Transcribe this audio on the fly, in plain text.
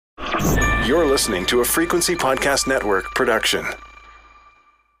You're listening to a Frequency Podcast Network production.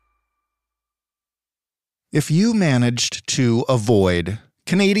 If you managed to avoid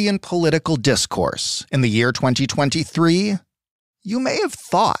Canadian political discourse in the year 2023, you may have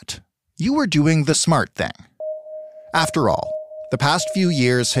thought you were doing the smart thing. After all, the past few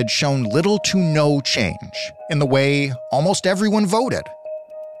years had shown little to no change in the way almost everyone voted.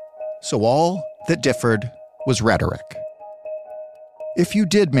 So all that differed was rhetoric. If you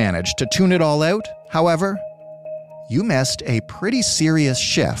did manage to tune it all out, however, you missed a pretty serious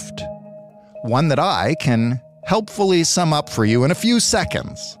shift. One that I can helpfully sum up for you in a few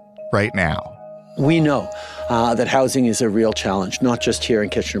seconds right now. We know that housing is a real challenge, not just here in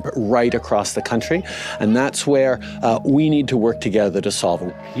Kitchener, but right across the country. And that's where we need to work together to solve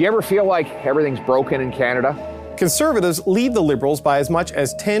it. Do you ever feel like everything's broken in Canada? Conservatives lead the Liberals by as much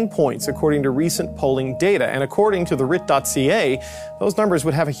as 10 points, according to recent polling data. And according to the writ.ca, those numbers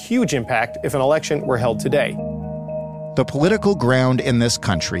would have a huge impact if an election were held today. The political ground in this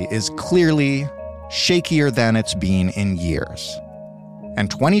country is clearly shakier than it's been in years.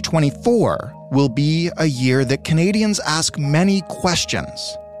 And 2024 will be a year that Canadians ask many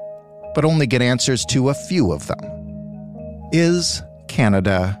questions, but only get answers to a few of them. Is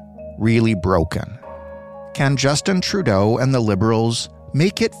Canada really broken? Can Justin Trudeau and the Liberals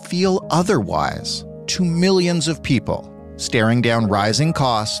make it feel otherwise to millions of people staring down rising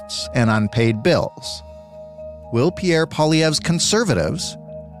costs and unpaid bills? Will Pierre Poilievre's Conservatives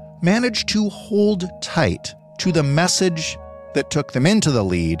manage to hold tight to the message that took them into the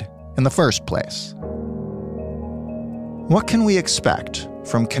lead in the first place? What can we expect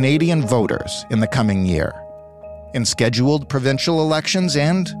from Canadian voters in the coming year, in scheduled provincial elections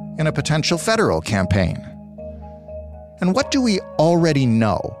and in a potential federal campaign? And what do we already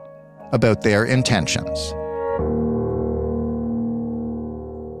know about their intentions?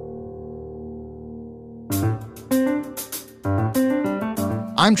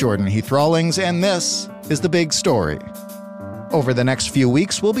 I'm Jordan Heath Rawlings, and this is The Big Story. Over the next few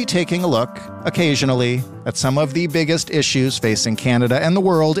weeks, we'll be taking a look, occasionally, at some of the biggest issues facing Canada and the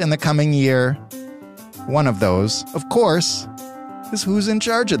world in the coming year. One of those, of course, is who's in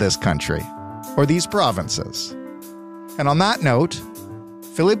charge of this country, or these provinces. And on that note,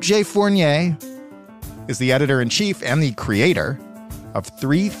 Philippe J. Fournier is the editor-in-chief and the creator of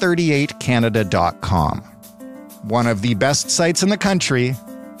 338canada.com, one of the best sites in the country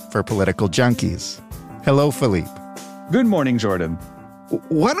for political junkies. Hello, Philippe. Good morning, Jordan.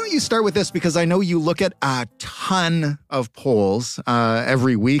 Why don't you start with this? Because I know you look at a ton of polls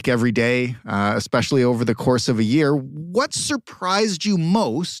every week, every day, especially over the course of a year. What surprised you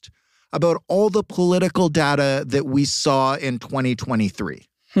most about all the political data that we saw in 2023?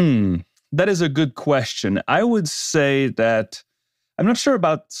 That is a good question. I would say that I'm not sure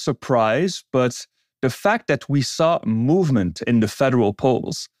about surprise, but the fact that we saw movement in the federal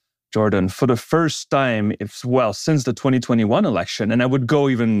polls, Jordan, for the first time, since the 2021 election, and I would go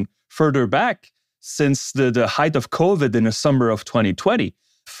even further back, since the height of COVID in the summer of 2020.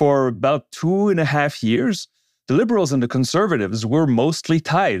 For about 2.5 years, the Liberals and the Conservatives were mostly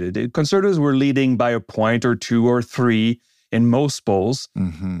tied. The Conservatives were leading by a point or two or three in most polls.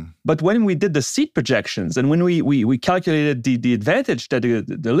 Mm-hmm. But when we did the seat projections and when we calculated the advantage that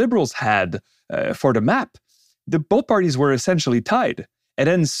the Liberals had for the map, both parties were essentially tied. And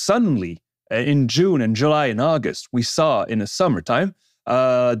then suddenly, in June and July and August, we saw in the summertime,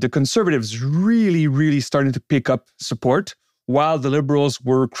 the Conservatives really starting to pick up support while the Liberals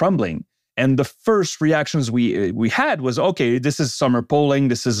were crumbling. And the first reactions we had was, okay, this is summer polling,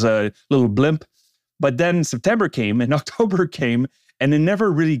 this is a little blimp. But then September came and October came, and it never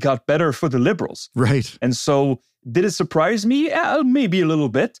really got better for the Liberals. Right. And so did it surprise me? Maybe a little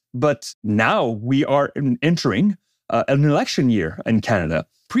bit. But now we are entering an election year in Canada,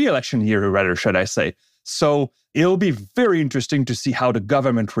 pre-election year, rather, should I say. So it'll be very interesting to see how the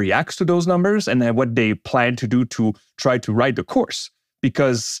government reacts to those numbers and what they plan to do to try to ride the course.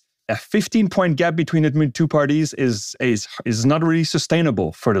 Because a 15-point gap between the two parties is not really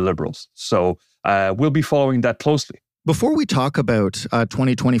sustainable for the Liberals. So we'll be following that closely. Before we talk about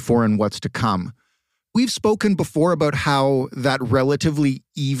 2024 and what's to come, we've spoken before about how that relatively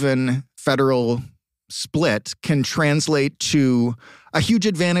even federal split can translate to a huge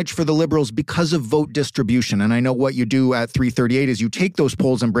advantage for the Liberals because of vote distribution. And I know what you do at 338 is you take those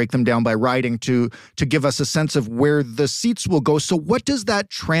polls and break them down by riding to give us a sense of where the seats will go. So what does that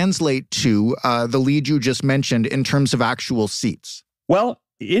translate to, the lead you just mentioned, in terms of actual seats? Well,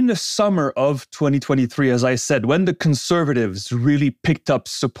 in the summer of 2023, as I said, when the Conservatives really picked up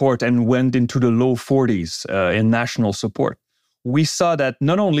support and went into the low 40s in national support, we saw that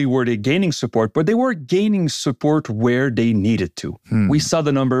not only were they gaining support, but they were gaining support where they needed to. We saw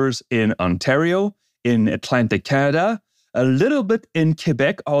the numbers in Ontario, in Atlantic Canada, a little bit in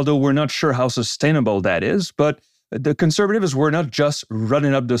Quebec, although we're not sure how sustainable that is. But the Conservatives were not just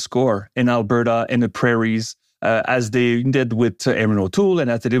running up the score in Alberta, in the prairies, as they did with Erin O'Toole and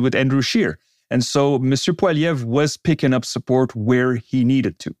as they did with Andrew Scheer. And so M. Poilievre was picking up support where he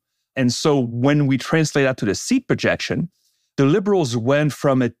needed to. And so when we translate that to the seat projection, the Liberals went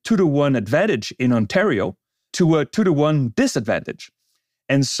from a 2-to-1 advantage in Ontario to a 2-to-1 disadvantage.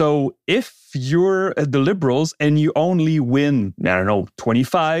 And so if you're the Liberals and you only win,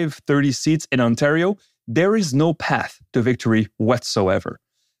 25, 30 seats in Ontario, there is no path to victory whatsoever.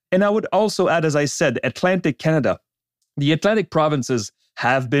 And I would also add, as I said, Atlantic Canada. The Atlantic provinces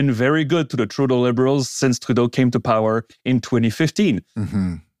have been very good to the Trudeau Liberals since Trudeau came to power in 2015.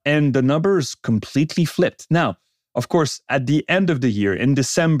 And the numbers completely flipped. Now, of course, at the end of the year, in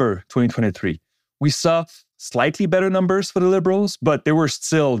December 2023, we saw slightly better numbers for the Liberals, but they were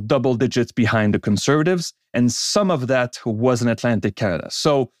still double digits behind the Conservatives. And some of that was in Atlantic Canada.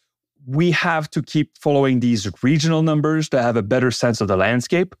 So we have to keep following these regional numbers to have a better sense of the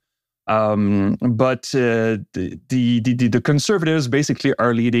landscape. But the Conservatives basically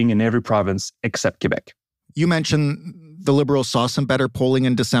are leading in every province except Quebec. You mentioned the Liberals saw some better polling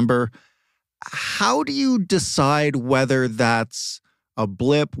in December. How do you decide whether that's a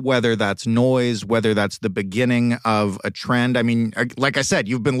blip, whether that's noise, whether that's the beginning of a trend? I mean, like I said,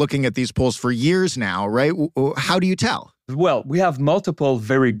 you've been looking at these polls for years now, right? How do you tell? Well, we have multiple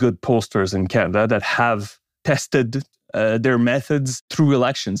very good pollsters in Canada that have tested their methods through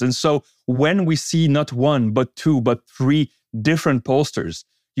elections. And so when we see not one, but two, but three different pollsters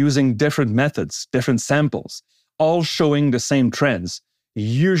using different methods, different samples, all showing the same trends,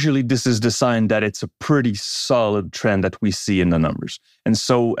 usually this is the sign that it's a pretty solid trend that we see in the numbers. And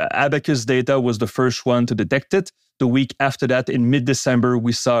so Abacus data was the first one to detect it. The week after that, in mid-December,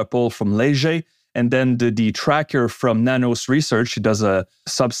 we saw a poll from Léger. And then the tracker from Nanos Research does a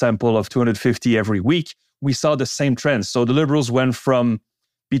subsample of 250 every week. We saw the same trends. So the Liberals went from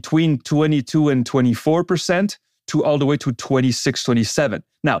between 22 and 24% to all the way to 26, 27.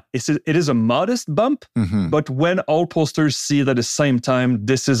 Now, it is a modest bump, but when all pollsters see it at the same time,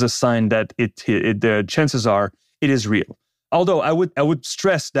 this is a sign that the chances are it is real. Although I would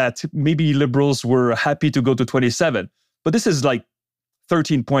stress that maybe Liberals were happy to go to 27, but this is like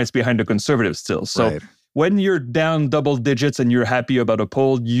 13 points behind the Conservatives still. So when you're down double digits and you're happy about a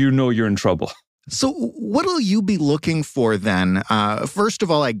poll, you know you're in trouble. So what will you be looking for then? First of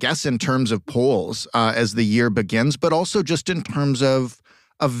all, I guess in terms of polls as the year begins, but also just in terms of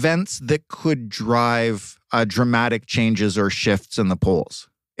events that could drive dramatic changes or shifts in the polls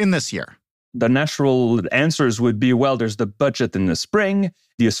in this year. The natural answers would be, well, there's the budget in the spring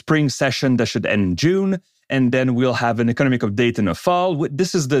session that should end in June, and then we'll have an economic update in the fall.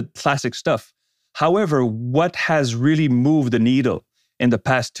 This is the classic stuff. However, what has really moved the needle in the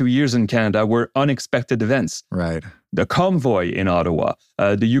past 2 years in Canada were unexpected events. Right. The convoy in Ottawa,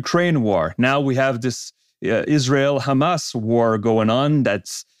 the Ukraine war. Now we have this Israel-Hamas war going on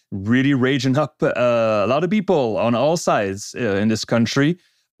that's really raging up a lot of people on all sides in this country.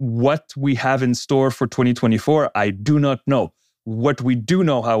 What we have in store for 2024, I do not know. What we do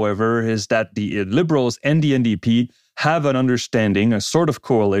know, however, is that the Liberals and the NDP have an understanding, a sort of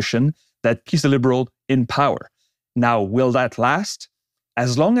coalition that keeps the Liberal in power. Now, will that last?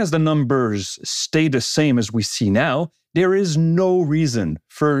 As long as the numbers stay the same as we see now, there is no reason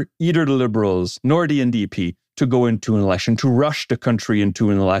for either the Liberals nor the NDP to go into an election, to rush the country into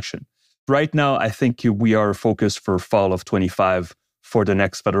an election. Right now, I think we are focused for fall of 25 for the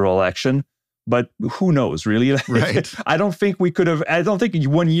next federal election. But who knows, really? Right. I don't think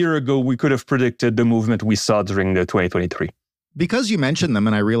 1 year ago we could have predicted the movement we saw during the 2023. Because you mentioned them,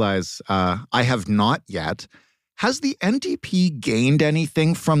 and I realize I have not yet, has the NDP gained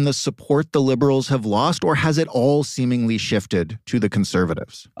anything from the support the Liberals have lost, or has it all seemingly shifted to the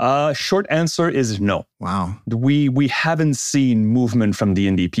Conservatives? Short answer is no. Wow. We haven't seen movement from the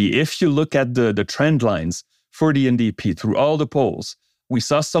NDP. If you look at the trend lines for the NDP through all the polls, we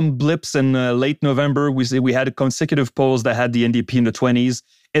saw some blips in late November. We had consecutive polls that had the NDP in the 20s.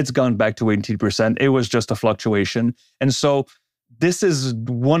 It's gone back to 18%. It was just a fluctuation. And so this is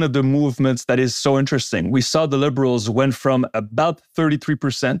one of the movements that is so interesting. We saw the Liberals went from about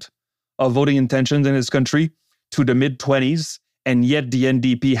 33% of voting intentions in this country to the mid-20s, and yet the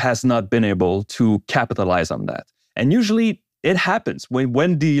NDP has not been able to capitalize on that. And usually it happens.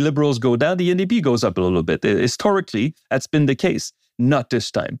 When the Liberals go down, the NDP goes up a little bit. Historically, that's been the case. Not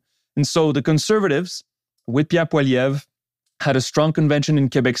this time. And so the Conservatives, with Pierre Poilievre, had a strong convention in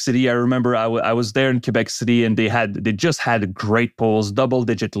Quebec City. I remember I was there in Quebec City, and they just had great polls,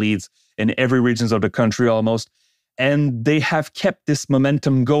 double-digit leads in every regions of the country almost. And they have kept this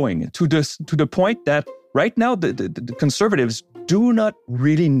momentum going to the point that right now the Conservatives do not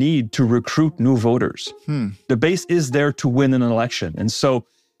really need to recruit new voters. The base is there to win an election. And so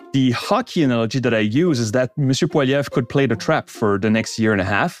the hockey analogy that I use is that M. Poilievre could play the trap for the next year and a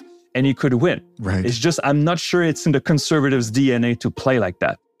half, and he could win. Right. It's just, I'm not sure it's in the Conservatives' DNA to play like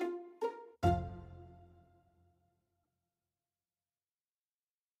that.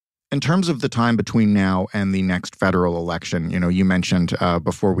 In terms of the time between now and the next federal election, you mentioned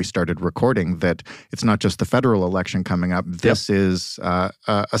before we started recording that it's not just the federal election coming up. This is a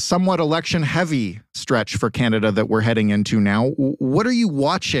somewhat election-heavy stretch for Canada that we're heading into now. What are you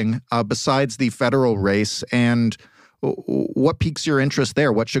watching besides the federal race, and what piques your interest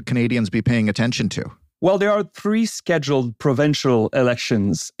there? What should Canadians be paying attention to? Well, there are 3 scheduled provincial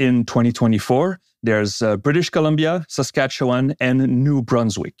elections in 2024. There's British Columbia, Saskatchewan, and New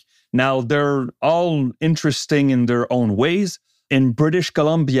Brunswick. Now, they're all interesting in their own ways. In British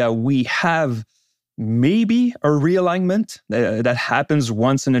Columbia, we have maybe a realignment that happens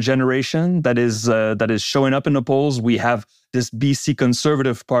once in a generation that is showing up in the polls. We have this BC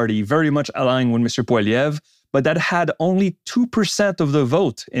Conservative Party very much aligned with Mr. Poilievre, but that had only 2% of the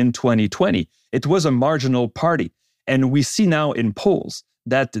vote in 2020. It was a marginal party. And we see now in polls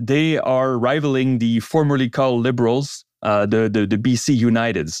that they are rivaling the formerly called Liberals, the BC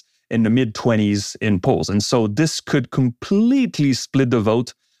Uniteds, in the mid-20s in polls. And so this could completely split the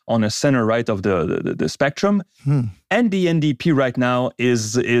vote on the center-right of the spectrum. And the NDP right now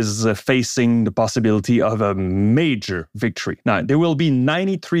is facing the possibility of a major victory. Now, there will be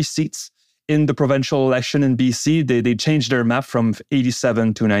 93 seats in the provincial election in BC. They changed their map from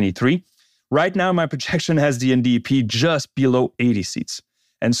 87 to 93. Right now, my projection has the NDP just below 80 seats.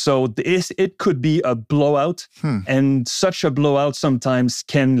 And so it could be a blowout, and such a blowout sometimes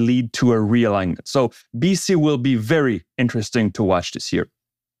can lead to a realignment. So BC will be very interesting to watch this year.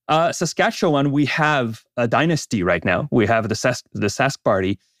 Saskatchewan, we have a dynasty right now. We have the Sask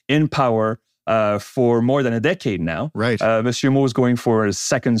Party in power for more than a decade now. Right. Monsieur Mo is going for a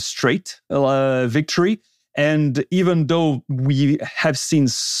second straight victory. And even though we have seen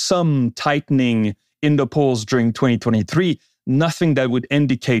some tightening in the polls during 2023, nothing that would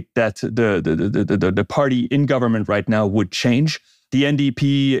indicate that the party in government right now would change. The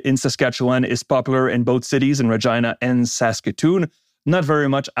NDP in Saskatchewan is popular in both cities, in Regina and Saskatoon, not very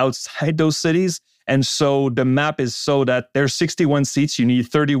much outside those cities. And so the map is so that there's 61 seats. You need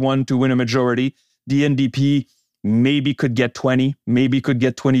 31 to win a majority. The NDP maybe could get 20, maybe could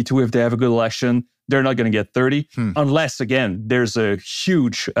get 22 if they have a good election. They're not going to get 30, unless, again, there's a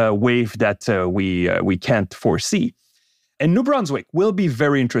huge wave that we can't foresee. And New Brunswick will be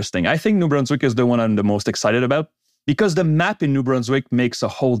very interesting. I think New Brunswick is the one I'm the most excited about because the map in New Brunswick makes a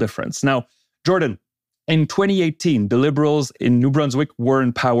whole difference. Now, Jordan, in 2018, the Liberals in New Brunswick were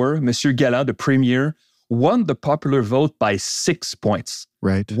in power. Monsieur Galland, the premier, won the popular vote by 6 points.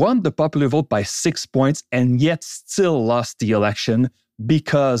 Right. Won the popular vote by 6 points and yet still lost the election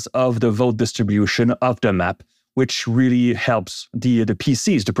because of the vote distribution of the map, which really helps the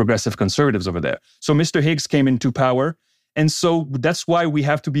PCs, the Progressive Conservatives over there. So Mr. Higgs came into power. And so that's why we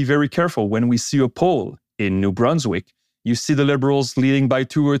have to be very careful when we see a poll in New Brunswick. You see the Liberals leading by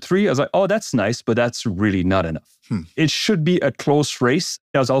 2 or 3. I was like, oh, that's nice, but that's really not enough. It should be a close race.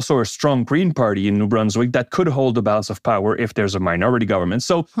 There's also a strong Green Party in New Brunswick that could hold the balance of power if there's a minority government.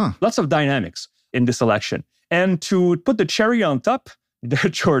 So lots of dynamics in this election. And to put the cherry on top,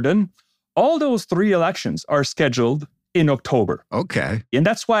 Jordan, all those 3 elections are scheduled in October. Okay. And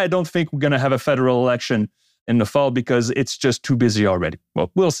that's why I don't think we're going to have a federal election in the fall, because it's just too busy already.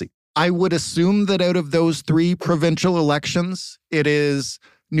 Well, we'll see. I would assume that out of those 3 provincial elections, it is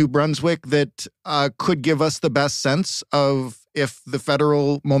New Brunswick that could give us the best sense of if the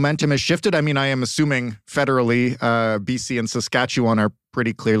federal momentum has shifted. I mean, I am assuming federally, BC and Saskatchewan are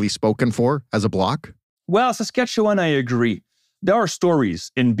pretty clearly spoken for as a bloc. Well, Saskatchewan, I agree. There are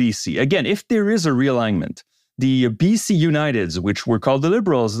stories in BC. Again, if there is a realignment, the BC Uniteds, which were called the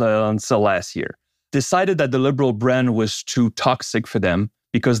Liberals until last year, decided that the Liberal brand was too toxic for them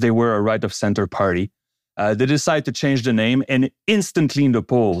because they were a right-of-center party. They decided to change the name, and instantly in the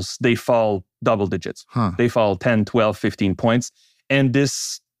polls, they fall double digits. They fall 10, 12, 15 points. And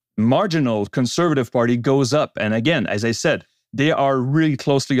this marginal Conservative Party goes up. And again, as I said, they are really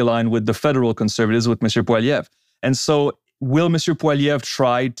closely aligned with the federal Conservatives, with M. Poilievre. And so will M. Poilievre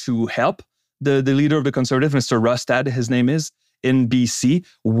try to help the leader of the Conservative, Mr. Rustad, his name is, in BC?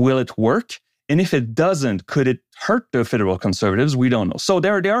 Will it work? And if it doesn't, could it hurt the federal Conservatives? We don't know. So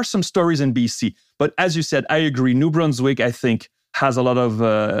there are some stories in BC. But as you said, I agree. New Brunswick, I think, has a lot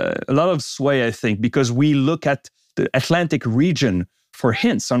of sway, I think, because we look at the Atlantic region for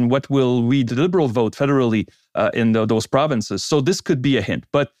hints on what will the Liberal vote federally in those provinces. So this could be a hint.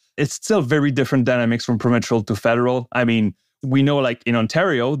 But it's still very different dynamics from provincial to federal. I mean, we know, like in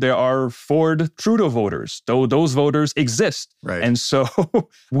Ontario, there are Ford Trudeau voters. Though those voters exist. Right. And so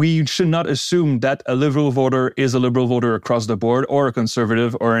we should not assume that a Liberal voter is a Liberal voter across the board or a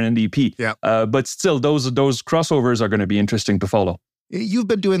Conservative or an NDP. Yeah. But still, those crossovers are going to be interesting to follow. You've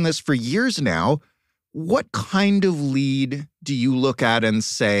been doing this for years now. What kind of lead do you look at and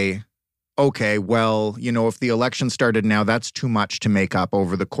say, okay, well, if the election started now, that's too much to make up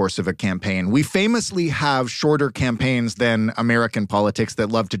over the course of a campaign. We famously have shorter campaigns than American politics that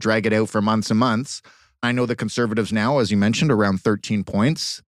love to drag it out for months and months. I know the Conservatives now, as you mentioned, around 13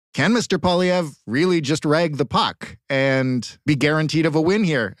 points. Can Mr. Poilievre really just rag the puck and be guaranteed of a win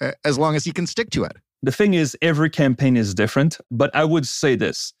here as long as he can stick to it? The thing is, every campaign is different, but I would say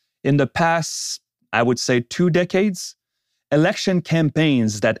this. In the past, I would say 2 decades, election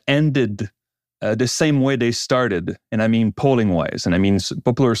campaigns that ended the same way they started, and I mean polling-wise, and I mean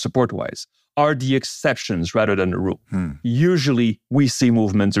popular support-wise, are the exceptions rather than the rule. Usually, we see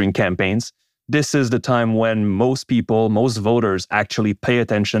movement during campaigns. This is the time when most people, most voters actually pay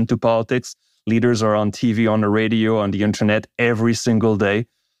attention to politics. Leaders are on TV, on the radio, on the internet every single day.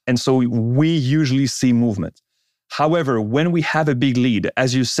 And so we usually see movement. However, when we have a big lead,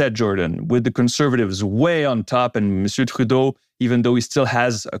 as you said, Jordan, with the Conservatives way on top and M. Trudeau, even though he still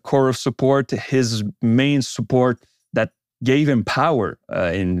has a core of support, his main support that gave him power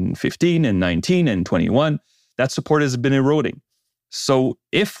in 15 and 19 and 21, that support has been eroding. So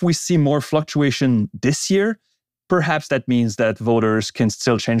if we see more fluctuation this year, perhaps that means that voters can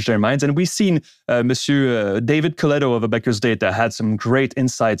still change their minds. And we've seen Monsieur David Coletto of Abacus Data had some great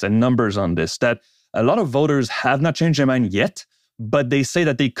insights and numbers on this, that a lot of voters have not changed their mind yet, but they say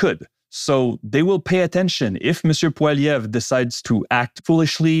that they could. So they will pay attention. If Monsieur Poilievre decides to act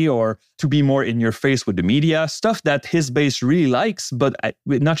foolishly or to be more in your face with the media, stuff that his base really likes, but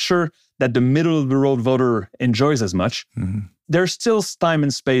we're not sure that the middle-of-the-road voter enjoys as much, there's still time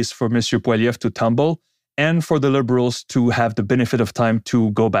and space for Monsieur Poilievre to tumble and for the Liberals to have the benefit of time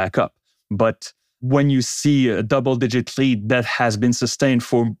to go back up. But when you see a double-digit lead that has been sustained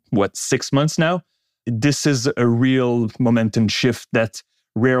for, 6 months now, this is a real momentum shift that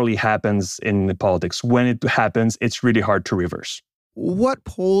rarely happens in politics. When it happens, it's really hard to reverse. What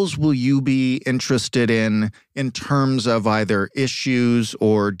polls will you be interested in terms of either issues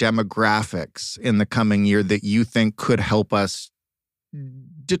or demographics in the coming year that you think could help us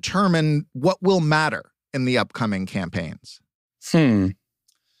determine what will matter in the upcoming campaigns?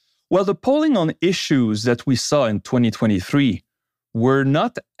 Well, the polling on issues that we saw in 2023 were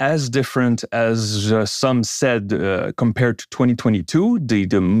not as different as some said compared to 2022.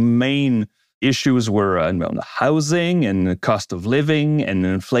 The main issues were housing and cost of living and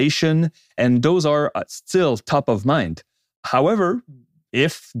inflation, and those are still top of mind. However,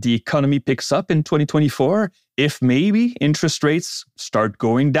 if the economy picks up in 2024, if maybe interest rates start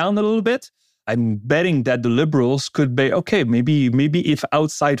going down a little bit, I'm betting that the Liberals could be, okay, maybe if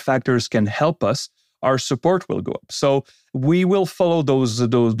outside factors can help us, our support will go up. So we will follow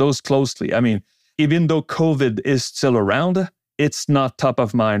those closely. I mean, even though COVID is still around, it's not top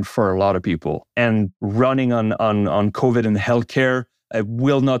of mind for a lot of people. And running on COVID and healthcare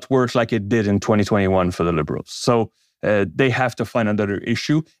will not work like it did in 2021 for the Liberals. So they have to find another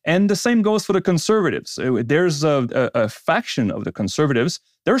issue. And the same goes for the Conservatives. There's a faction of the Conservatives.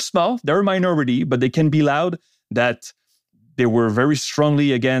 They're small, they're a minority, but they can be loud that they were very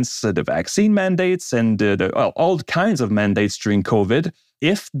strongly against the vaccine mandates and all kinds of mandates during COVID.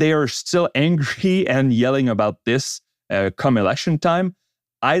 If they are still angry and yelling about this come election time,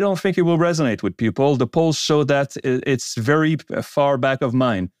 I don't think it will resonate with people. The polls show that it's very far back of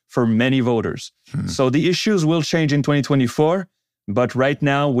mind for many voters. So the issues will change in 2024. But right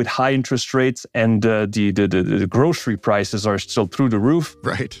now, with high interest rates and the grocery prices are still through the roof,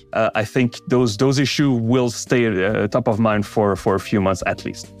 right? I think those issues will stay top of mind for a few months at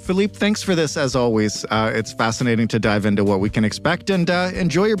least. Philippe, thanks for this as always. It's fascinating to dive into what we can expect, and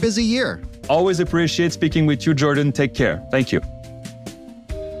enjoy your busy year. Always appreciate speaking with you, Jordan. Take care. Thank you.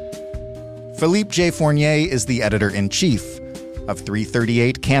 Philippe J. Fournier is the editor-in-chief of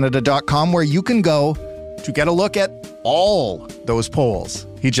 338canada.com, where you can go to get a look at all those polls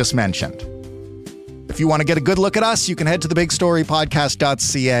he just mentioned. If you want to get a good look at us, you can head to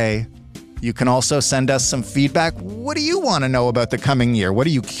thebigstorypodcast.ca. You can also send us some feedback. What do you want to know about the coming year? What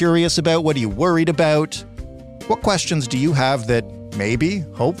are you curious about? What are you worried about? What questions do you have that maybe,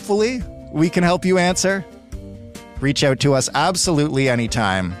 hopefully, we can help you answer? Reach out to us absolutely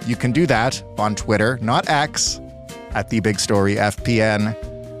anytime. You can do that on Twitter, not X, at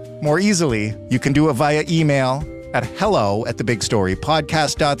TheBigStoryFPN. More easily, you can do it via email at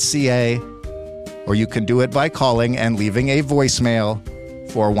hello@thebigstorypodcast.ca, or you can do it by calling and leaving a voicemail.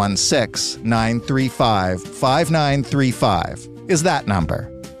 416-935-5935 is that number.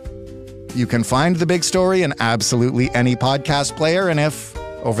 You can find The Big Story in absolutely any podcast player, and if,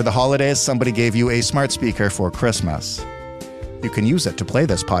 over the holidays, somebody gave you a smart speaker for Christmas, you can use it to play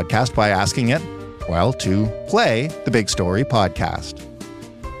this podcast by asking it, well, to play The Big Story podcast.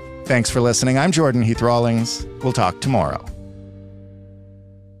 Thanks for listening. I'm Jordan Heath Rawlings. We'll talk tomorrow.